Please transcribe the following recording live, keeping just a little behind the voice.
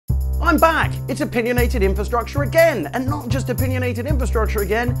I'm back! It's Opinionated Infrastructure again! And not just Opinionated Infrastructure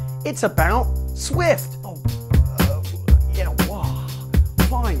again, it's about Swift! Yeah, wow.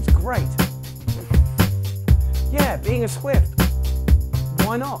 Fine, great. Yeah, being a Swift.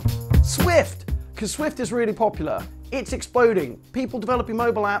 Why not? Swift! Because Swift is really popular. It's exploding. People developing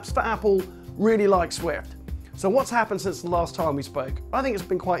mobile apps for Apple really like Swift. So what's happened since the last time we spoke? I think it's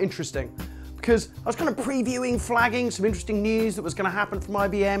been quite interesting, because I was kind of previewing, flagging some interesting news that was going to happen from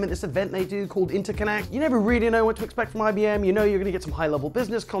IBM at this event they do called Interconnect. You never really know what to expect from IBM. You know you're going to get some high-level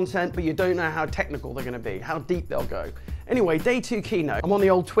business content, but you don't know how technical they're going to be, how deep they'll go. Anyway, day 2 keynote. I'm on the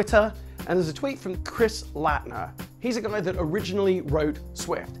old Twitter, and there's a tweet from Chris Latner. He's a guy that originally wrote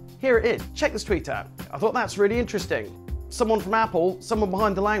Swift. Here it is. Check this tweet out. I thought that's really interesting. Someone from Apple, someone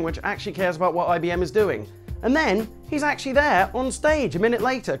behind the language, actually cares about what IBM is doing. And then he's actually there on stage a minute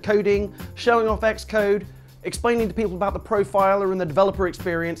later, coding, showing off Xcode, explaining to people about the profiler and the developer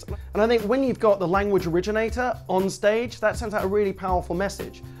experience. And I think when you've got the language originator on stage, that sends out a really powerful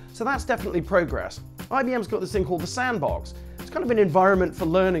message. So that's definitely progress. IBM's got this thing called the sandbox. It's kind of an environment for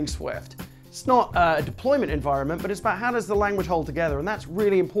learning Swift. It's not a deployment environment, but it's about how does the language hold together, and that's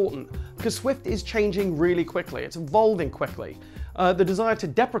really important because Swift is changing really quickly. It's evolving quickly. The desire to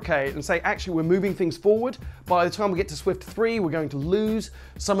deprecate and say, actually, we're moving things forward. By the time we get to Swift 3, we're going to lose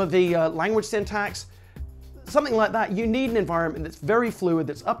some of the language syntax. Something like that, you need an environment that's very fluid,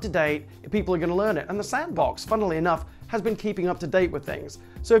 that's up to date, if people are going to learn it. And the sandbox, funnily enough, has been keeping up to date with things.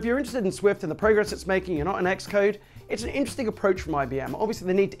 So if you're interested in Swift and the progress it's making, you're not in Xcode, it's an interesting approach from IBM. Obviously,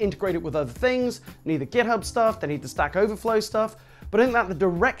 they need to integrate it with other things, they need the GitHub stuff, they need the Stack Overflow stuff, but I think that the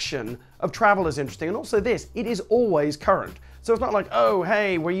direction of travel is interesting. And also this, it is always current. So it's not like, oh,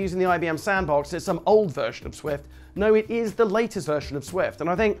 hey, we're using the IBM sandbox, it's some old version of Swift. No, it is the latest version of Swift. And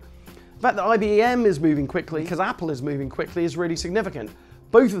I think the fact that IBM is moving quickly because Apple is moving quickly is really significant.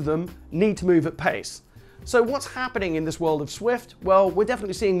 Both of them need to move at pace. So what's happening in this world of Swift? Well, we're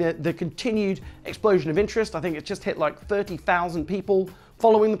definitely seeing the continued explosion of interest. I think it's just hit like 30,000 people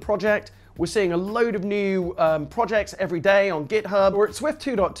following the project. We're seeing a load of new projects every day on GitHub. We're at Swift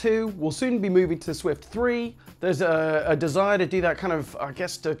 2.2. We'll soon be moving to Swift 3. There's a desire to do that kind of, I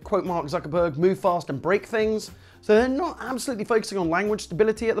guess, to quote Mark Zuckerberg, move fast and break things. So they're not absolutely focusing on language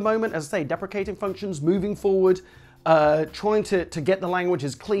stability at the moment. As I say, deprecating functions, moving forward, trying to get the language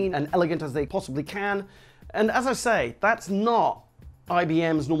as clean and elegant as they possibly can. And as I say, that's not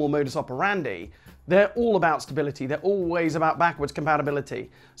IBM's normal modus operandi. They're all about stability. They're always about backwards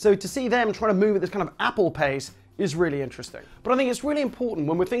compatibility. So to see them trying to move at this kind of Apple pace is really interesting. But I think it's really important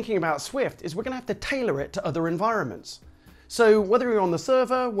when we're thinking about Swift is we're going to have to tailor it to other environments. So whether you're on the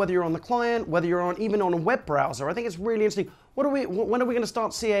server, whether you're on the client, whether you're even on a web browser, I think it's really interesting. When are we going to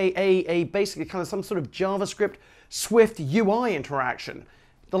start to see a basically kind of some sort of JavaScript Swift UI interaction?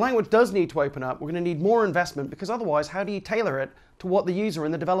 The language does need to open up. We're going to need more investment because otherwise, how do you tailor it to what the user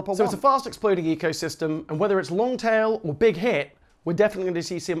and the developer want? So it's a fast exploding ecosystem, and whether it's long tail or big hit, we're definitely going to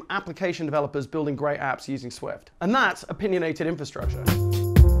see some application developers building great apps using Swift. And that's opinionated infrastructure.